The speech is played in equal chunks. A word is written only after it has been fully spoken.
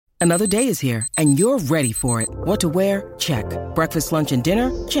Another day is here, and you're ready for it. What to wear? Check. Breakfast, lunch, and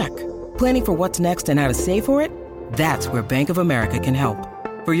dinner? Check. Planning for what's next and how to save for it? That's where Bank of America can help.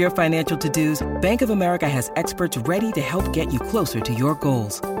 For your financial to-dos, Bank of America has experts ready to help get you closer to your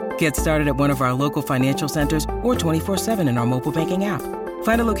goals. Get started at one of our local financial centers or 24/7 in our mobile banking app.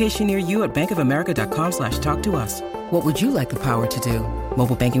 Find a location near you at bankofamerica.com/talktous. What would you like the power to do?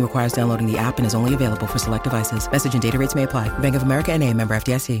 Mobile banking requires downloading the app and is only available for select devices. Message and data rates may apply. Bank of America N.A., member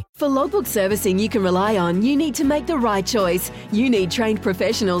FDIC. For logbook servicing you can rely on, you need to make the right choice. You need trained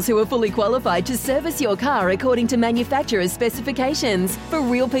professionals who are fully qualified to service your car according to manufacturer's specifications. For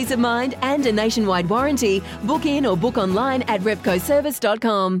real peace of mind and a nationwide warranty, book in or book online at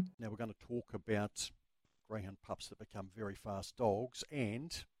repcoservice.com. Now we're going to talk about greyhound pups that become very fast dogs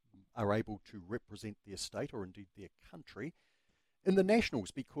and are able to represent their state or indeed their country in the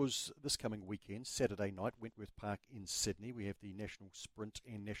Nationals, because this coming weekend, Saturday night, Wentworth Park in Sydney, we have the National Sprint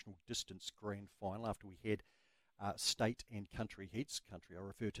and National Distance Grand Final after we had state and country heats. Country, I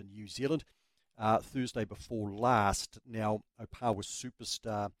refer to New Zealand, Thursday before last. Now, Opawa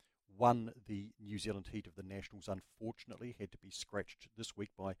Superstar won the New Zealand heat of the Nationals, unfortunately, had to be scratched this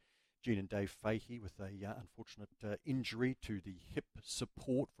week by Jean and Dave Fahey with a unfortunate injury to the hip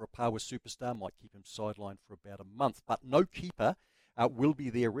support for Opawa Superstar. Might keep him sidelined for about a month. But No Keeper will be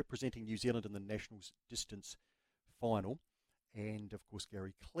there representing New Zealand in the Nationals Distance Final. And, of course,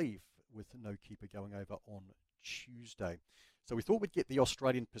 Gary Cleve with No Keeper going over on Tuesday. So we thought we'd get the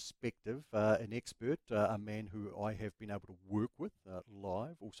Australian perspective, an expert, a man who I have been able to work with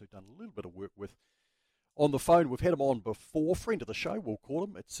live, also done a little bit of work with on the phone. We've had him on before, friend of the show, we'll call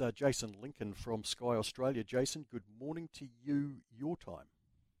him. It's Jason Lincoln from Sky Australia. Jason, good morning to you, your time.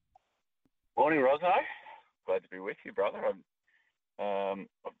 Morning, Rosno. Glad to be with you, brother.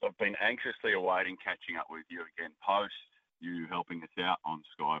 I've been anxiously awaiting catching up with you again, post you helping us out on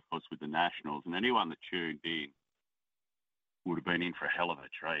Sky, of course, with the Nationals. And anyone that tuned in would have been in for a hell of a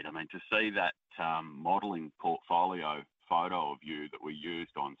treat. I mean, to see that modelling portfolio photo of you that we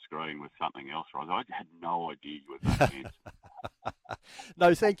used on screen was something else, Ros. I had no idea you were that handsome.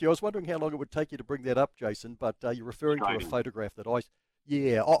 No, thank you. I was wondering how long it would take you to bring that up, Jason, but you're referring to a photograph that I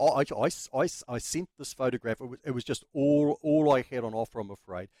sent this photograph. It was just all I had on offer, I'm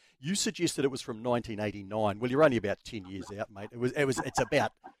afraid. You suggested it was from 1989. Well, you're only about 10 years out, mate.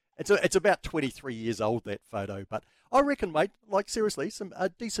 It's about 23 years old, that photo. But I reckon, mate, like seriously, some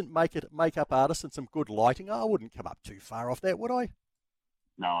decent makeup artist and some good lighting, I wouldn't come up too far off that, would I?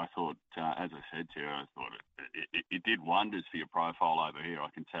 No, I thought, as I said to you, I thought it did wonders for your profile over here. I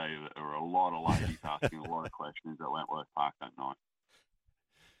can tell you that there were a lot of ladies asking a lot of questions at Wentworth Park that night.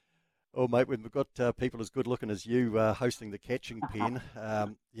 Oh, mate, when we've got people as good looking as you hosting the catching pen,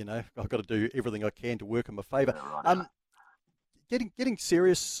 I've got to do everything I can to work in my favour. Yeah, right. Getting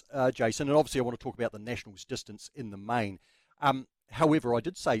serious, Jason, and obviously I want to talk about the Nationals distance in the main. However, I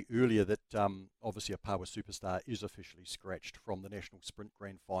did say earlier that obviously Opawa Superstar is officially scratched from the National Sprint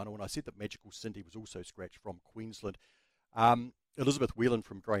Grand Final, and I said that Magical Cindy was also scratched from Queensland. Elizabeth Whelan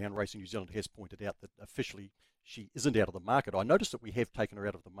from Greyhound Racing New Zealand has pointed out that officially she isn't out of the market. I noticed that we have taken her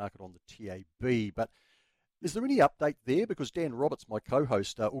out of the market on the TAB, but is there any update there? Because Dan Roberts, my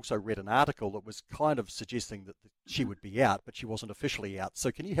co-host, also read an article that was kind of suggesting that she would be out, but she wasn't officially out.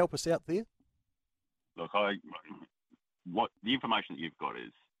 So can you help us out there? Look, what the information that you've got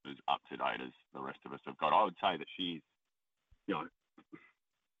is up to date as the rest of us have got. I would say that she's,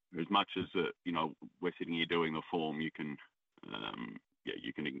 as much as we're sitting here doing the form, you can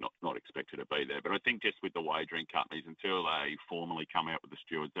not expect her to be there. But I think just with the wagering companies, until they formally come out with the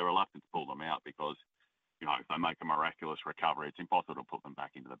stewards, they're reluctant to pull them out because, if they make a miraculous recovery, it's impossible to put them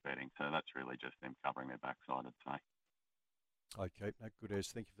back into the betting. So that's really just them covering their backside, I'd say. Okay, no, good as.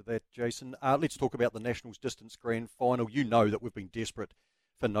 Thank you for that, Jason. Let's talk about the Nationals Distance Grand Final. You know that we've been desperate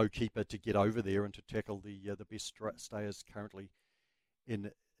for No Keeper to get over there and to tackle the best stayers currently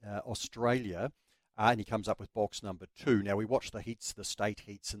in Australia. And he comes up with box number 2. Now, we watched the heats, the state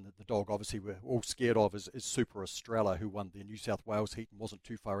heats, and the dog obviously we're all scared of is Super Estrella, who won the New South Wales heat and wasn't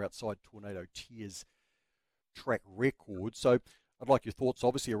too far outside Tornado Tears track record. So I'd like your thoughts,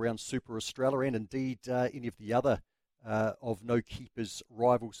 obviously, around Super Estrella and indeed any of the other of No Keeper's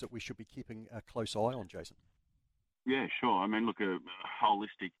rivals that we should be keeping a close eye on, Jason. Yeah, sure. I mean, look, a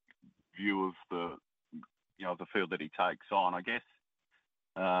holistic view of the field that he takes on, I guess.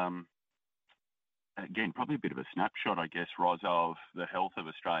 Again, probably a bit of a snapshot, I guess, Ros, of the health of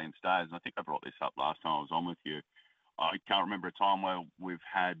Australian stayers. And I think I brought this up last time I was on with you. I can't remember a time where we've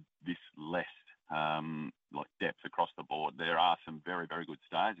had this less depth across the board. There are some very, very good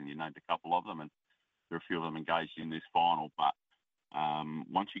stayers, and you named a couple of them, and there are a few of them engaged in this final. But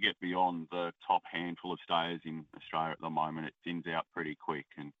Once you get beyond the top handful of stayers in Australia at the moment, it thins out pretty quick.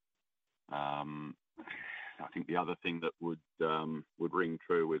 And I think the other thing that would ring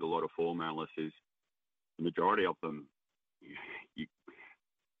true with a lot of form analysts is the majority of them,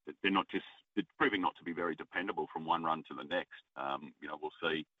 they're proving not to be very dependable from one run to the next. We'll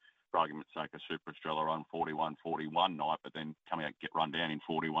see, for argument's sake, a Super Estrella run 41-41 night, but then coming out and get run down in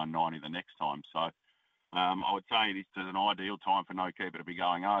 41-90 the next time. So I would say this is an ideal time for no keeper to be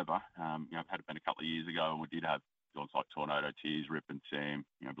going over. Had it been a couple of years ago, and we did have dogs like Tornado Tears, Rip and Sam,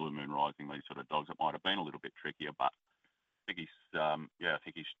 Blue Moon Rising, these sort of dogs, it might have been a little bit trickier. But I think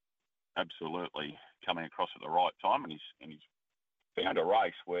he's absolutely coming across at the right time, and he's found a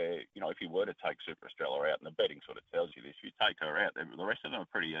race where, if you were to take Super Estrella out, and the betting sort of tells you this, if you take her out, the rest of them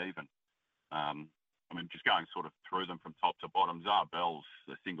are pretty even. Just going sort of through them from top to bottom, Zar Bell's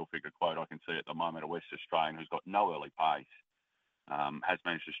the single-figure quote I can see at the moment, a West Australian who's got no early pace, has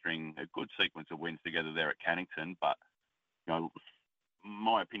managed to string a good sequence of wins together there at Cannington. But,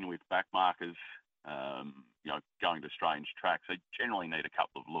 my opinion with back markers, going to strange tracks, they generally need a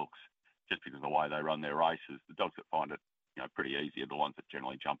couple of looks just because of the way they run their races. The dogs that find it pretty easy are the ones that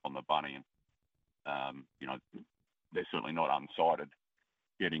generally jump on the bunny, and they're certainly not unsighted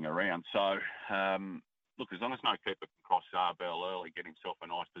getting around. So look, as long as no keeper can cross Zarbell early, get himself a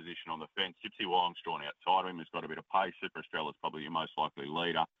nice position on the fence. Gypsy Wong's drawn outside of him, has got a bit of pace. Super Estrella's probably your most likely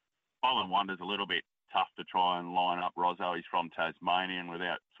leader. Island Wonder's a little bit tough to try and line up. Rozzo, he's from Tasmania, and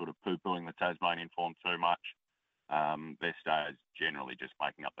without sort of poo-pooing the Tasmanian form too much, their stayers generally just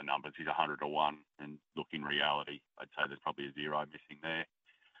making up the numbers. He's 100-1, and look, in reality, I'd say there's probably a zero missing there.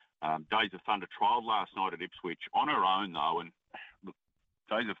 Days of Thunder trialled last night at Ipswich on her own, though, and look,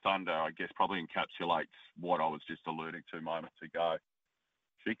 Days of Thunder, I guess, probably encapsulates what I was just alluding to moments ago.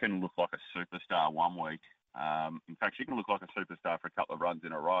 She can look like a superstar one week. In fact, she can look like a superstar for a couple of runs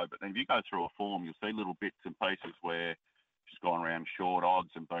in a row, but then if you go through a form, you'll see little bits and pieces where she's gone around short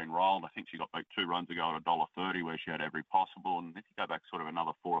odds and been rolled. I think she got back 2 runs ago at $1.30 where she had every possible. And if you go back sort of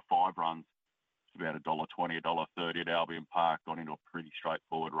another 4 or 5 runs, it's about $1.20, $1.30 at Albion Park, got into a pretty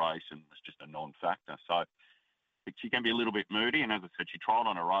straightforward race and was just a non-factor. So she can be a little bit moody. And as I said, she trialled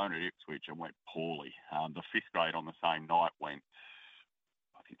on her own at Ipswich and went poorly. The 5th grade on the same night went,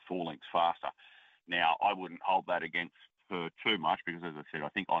 I think, 4 lengths faster. Now, I wouldn't hold that against her too much because, as I said, I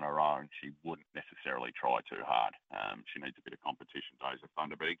think on her own she wouldn't necessarily try too hard. She needs a bit of competition, Days of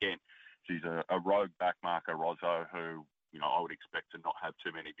Thunder. But again, she's a rogue backmarker, Rozzo, who I would expect to not have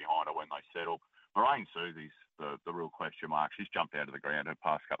too many behind her when they settle. Moraine Susie's the real question mark. She's jumped out of the ground her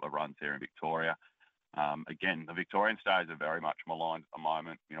past couple of runs there in Victoria. Again, the Victorian stays are very much maligned at the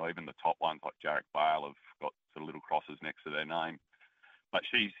moment. Even the top ones like Jarek Bale have got sort of little crosses next to their name. But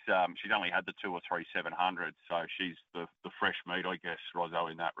she's only had the 2 or 3 700s, so she's the fresh meat, I guess,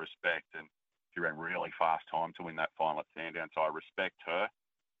 Rozzo, in that respect. And she ran really fast time to win that final at Sandown, so I respect her.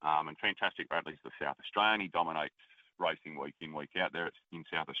 And Fantastic Bradley's the South Australian. He dominates racing week in, week out there in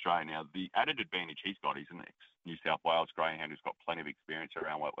South Australia. Now, the added advantage he's got is an ex-New South Wales greyhound who's got plenty of experience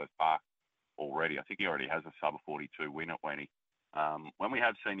around Wentworth Park already. I think he already has a sub-42 win at Wenny. When we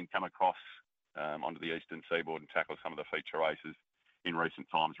have seen him come across onto the eastern seaboard and tackle some of the feature races in recent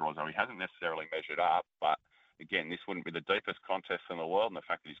times, Rozzo, he hasn't necessarily measured up, but again, this wouldn't be the deepest contest in the world, and the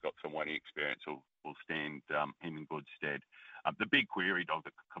fact that he's got some Wenny experience will stand him in good stead. The big query dog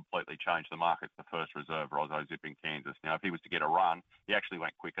that could completely change the market, the First Reserve, Rozzo, Zipping Kansas. Now, if he was to get a run, he actually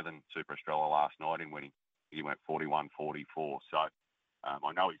went quicker than Super Estrella last night in winning. He went 41-44. So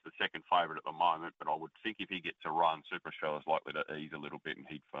I know he's the second favourite at the moment, but I would think if he gets a run, Super Estrella's likely to ease a little bit and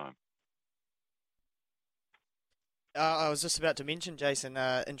he'd firm. I was just about to mention, Jason,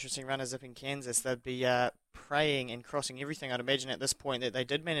 interesting runners up in Kansas. They'd be praying and crossing everything, I'd imagine, at this point, that they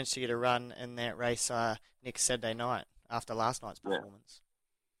did manage to get a run in that race next Saturday night after last night's performance.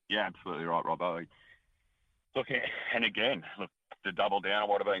 Yeah, absolutely right, Robbo. Look, and again, to double down on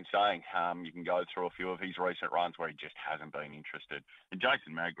what I've been saying, you can go through a few of his recent runs where he just hasn't been interested. And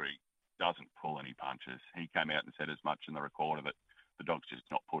Jason Magri doesn't pull any punches. He came out and said as much in the recorder that the dog's just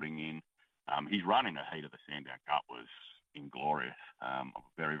not putting in. His run in the heat of the Sandown Cup was inglorious. I'm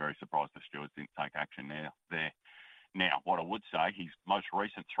very, very surprised the stewards didn't take action there. Now, what I would say, his most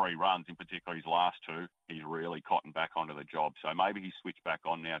recent 3 runs, in particular his last 2, he's really cottoned back onto the job. So maybe he's switched back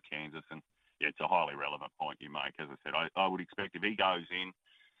on now, Kansas, and yeah, it's a highly relevant point you make. As I said, I would expect if he goes in,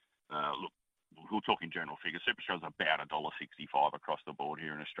 look, we'll talk in general figures. Super Estrell's about $1.65 across the board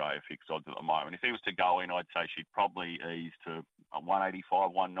here in Australia, fixed odds at the moment. If he was to go in, I'd say she'd probably ease to a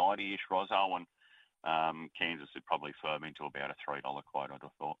 185, 190-ish, Rozzo, and Kansas would probably firm into about a $3 quote, I'd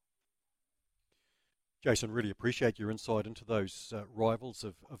have thought. Jason, really appreciate your insight into those rivals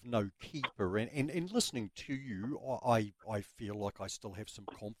of no keeper. And listening to you, I feel like I still have some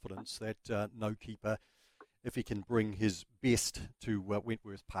confidence that no keeper, if he can bring his best to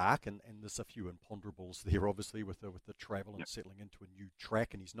Wentworth Park, and there's a few imponderables there, obviously, with the travel and settling into a new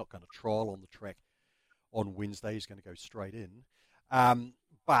track, and he's not going to trial on the track on Wednesday. He's going to go straight in.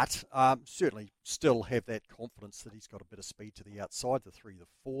 But certainly still have that confidence that he's got a bit of speed to the outside, the 3, the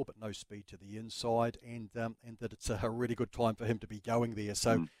 4, but no speed to the inside, and that it's a really good time for him to be going there.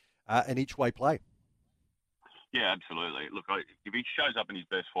 So an each-way play. Yeah, absolutely. Look, if he shows up in his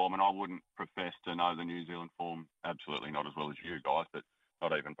best form, and I wouldn't profess to know the New Zealand form absolutely not as well as you guys, but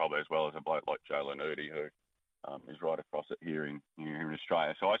not even probably as well as a bloke like Joe Lanuti, who is right across it here in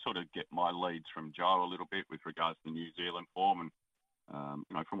Australia. So I sort of get my leads from Joe a little bit with regards to the New Zealand form, and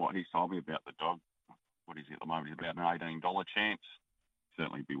from what he's told me about the dog, what is he at the moment? He's about an $18 chance.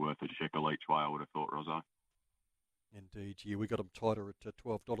 Certainly be worth a shekel each way, I would have thought, Rosso. Indeed, yeah, we got him tighter at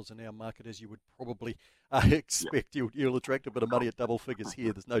 $12 in our market, as you would probably expect. Yep. You'll attract a bit of money at double figures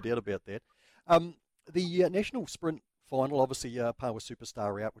here. There's no doubt about that. The National Sprint Final, obviously, Pawa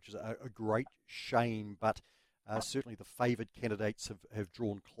Superstar out, which is a great shame, but certainly the favoured candidates have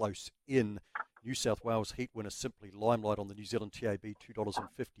drawn close in. New South Wales heat winner Simply Limelight on the New Zealand TAB,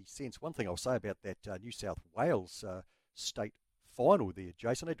 $2.50. One thing I'll say about that New South Wales state final there,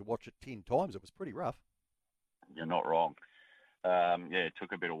 Jason, I had to watch it 10 times. It was pretty rough. You're not wrong. It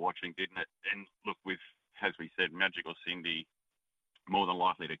took a bit of watching, didn't it? And look, with, as we said, Magical Cindy more than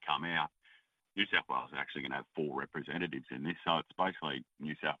likely to come out, New South Wales are actually going to have 4 representatives in this, so it's basically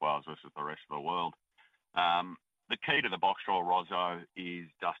New South Wales versus the rest of the world. The key to the box draw, Rozzo, is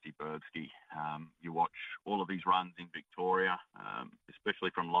Dusty Birdski. You watch all of his runs in Victoria,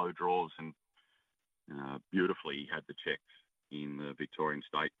 especially from low draws, and beautifully he had the checks in the Victorian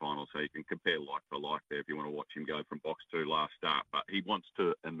State Final, so you can compare like for like there if you want to watch him go from box 2 last start. But he wants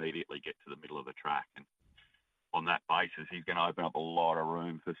to immediately get to the middle of the track, and on that basis, he's going to open up a lot of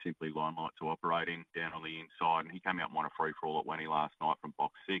room for Simply Limelight to operate in down on the inside. And he came out and won a free-for-all at Wenny last night from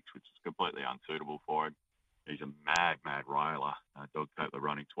box 6, which is completely unsuitable for him. He's a mad railer. Dog totally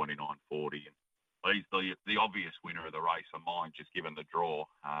running 29.40. And he's the obvious winner of the race for mine, just given the draw.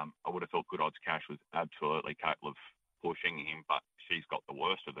 I would have thought Good Odds Cash was absolutely capable of pushing him, but she's got the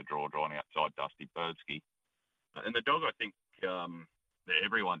worst of the draw, drawn outside Dusty Birdski. And the dog I think that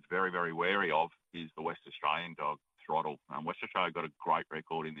everyone's very, very wary of is the West Australian dog, Throttle. West Australia got a great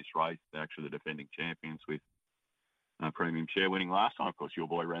record in this race. They're actually the defending champions with Premium Share winning last time. Of course, your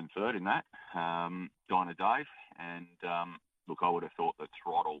boy ran third in that, Dinah Dave. And look, I would have thought that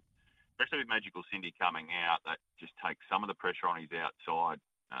Throttle, especially with Magical Cindy coming out, that just takes some of the pressure on his outside.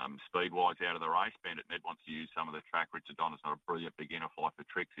 Speed-wise out of the race, Bandit Ned wants to use some of the track. Richard Donner's not a brilliant beginner. Fly for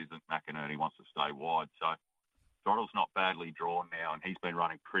Tricks isn't. McInerney wants to stay wide. So Throttle's not badly drawn now, and he's been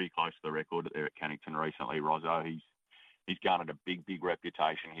running pretty close to the record there at Cannington recently, Rozzo. He's garnered a big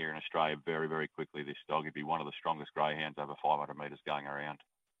reputation here in Australia very, very quickly, this dog. He'd be one of the strongest greyhounds over 500 metres going around.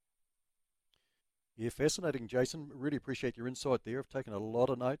 Yeah, fascinating, Jason. Really appreciate your insight there. I've taken a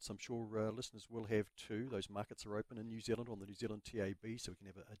lot of notes. I'm sure listeners will have too. Those markets are open in New Zealand on the New Zealand TAB, so we can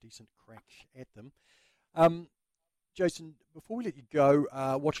have a decent crack at them. Jason, before we let you go,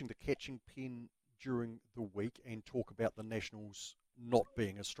 watching the catching pen during the week and talk about the Nationals not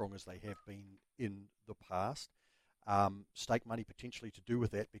being as strong as they have been in the past. Stake money potentially to do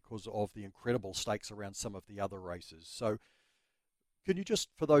with that because of the incredible stakes around some of the other races. So can you just,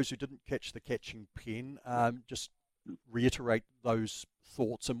 for those who didn't catch the catching pen, just reiterate those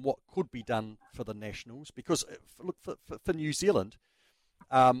thoughts and what could be done for the Nationals? Because, look, for New Zealand,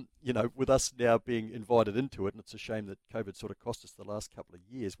 with us now being invited into it, and it's a shame that COVID sort of cost us the last couple of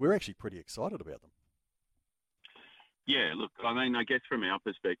years, we're actually pretty excited about them. Yeah, look, I mean, I guess from our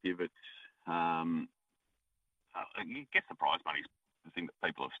perspective, it's, I guess the prize money is the thing that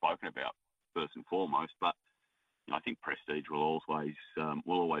people have spoken about first and foremost, but I think prestige will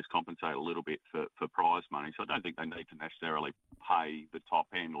always compensate a little bit for prize money. So I don't think they need to necessarily pay the top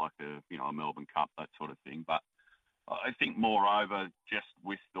end like a Melbourne Cup, that sort of thing. But I think moreover, just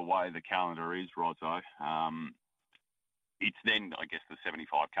with the way the calendar is, Rozzo, it's then, I guess, the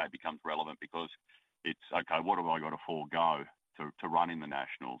 75K becomes relevant because it's, okay, what have I got to forego to run in the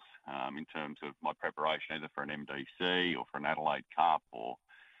Nationals in terms of my preparation either for an MDC or for an Adelaide Cup or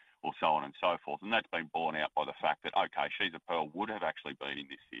so on and so forth. And that's been borne out by the fact that, okay, She's a Pearl would have actually been in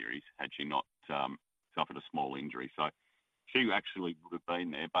this series had she not suffered a small injury. So she actually would have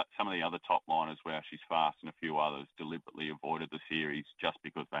been there, but some of the other top liners, where She's Fast and a few others, deliberately avoided the series just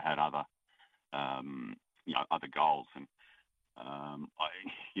because they had other goals. And,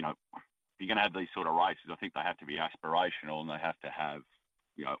 you're going to have these sort of races, I think they have to be aspirational and they have to have,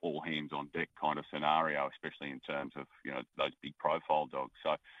 all hands on deck kind of scenario, especially in terms of, those big profile dogs.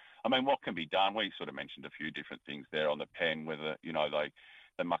 So, I mean, what can be done? We sort of mentioned a few different things there on the pen, whether,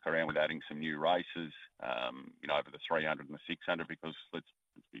 they muck around with adding some new races, over the 300 and the 600, because let's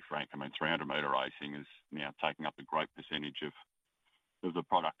be frank, I mean, 300 metre racing is now taking up a great percentage of the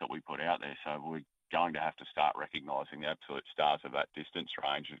product that we put out there. So we're going to have to start recognising the absolute stars of that distance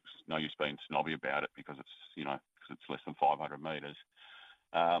range. It's no use being snobby about it because it's, because it's less than 500 metres.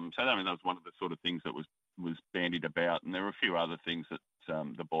 So I mean, that was one of the sort of things that was bandied about, and there were a few other things that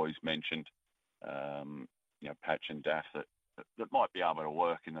the boys mentioned, Patch and Daff, that might be able to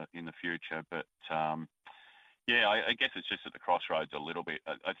work in the future. But I guess it's just at the crossroads a little bit.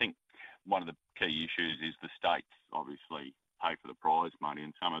 I think one of the key issues is the states obviously pay for the prize money,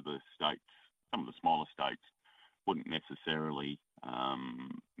 and some of the smaller states wouldn't necessarily,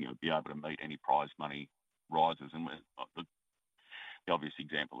 be able to meet any prize money rises. And the obvious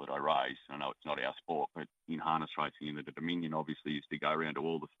example that I raised, I know it's not our sport, but in harness racing in the Dominion obviously used to go around to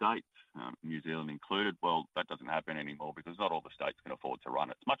all the states, New Zealand included. Well, that doesn't happen anymore because not all the states can afford to run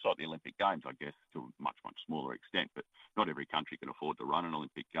it. It's much like the Olympic Games, I guess, to a much, much smaller extent, but not every country can afford to run an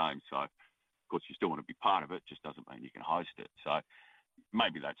Olympic Games. So, of course, you still want to be part of it, just doesn't mean you can host it. So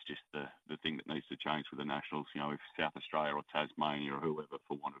maybe that's just the thing that needs to change for the Nationals. If South Australia or Tasmania or whoever,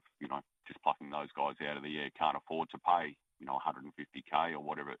 for want of, just plucking those guys out of the air, can't afford to pay, 150K or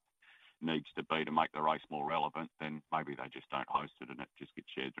whatever it needs to be to make the race more relevant, then maybe they just don't host it and it just gets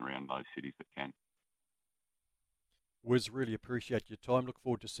shared around those cities that can. Wiz, really appreciate your time. Look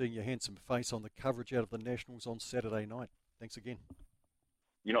forward to seeing your handsome face on the coverage out of the Nationals on Saturday night. Thanks again.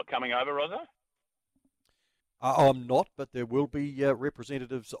 You're not coming over, Rosso? I'm not, but there will be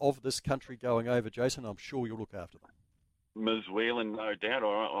representatives of this country going over, Jason. I'm sure you'll look after them. Ms. Whelan, no doubt.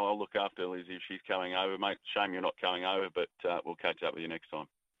 I'll look after Lizzie if she's coming over, mate. Shame you're not coming over, but we'll catch up with you next time.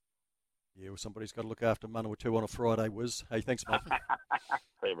 Yeah, well, somebody's got to look after Manawatu on a Friday, Wiz. Hey, thanks, mate.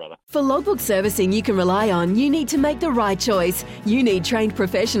 See you, brother. For logbook servicing you can rely on, you need to make the right choice. You need trained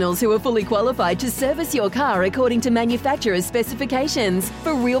professionals who are fully qualified to service your car according to manufacturer's specifications.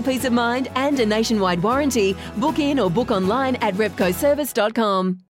 For real peace of mind and a nationwide warranty, book in or book online at repcoservice.com.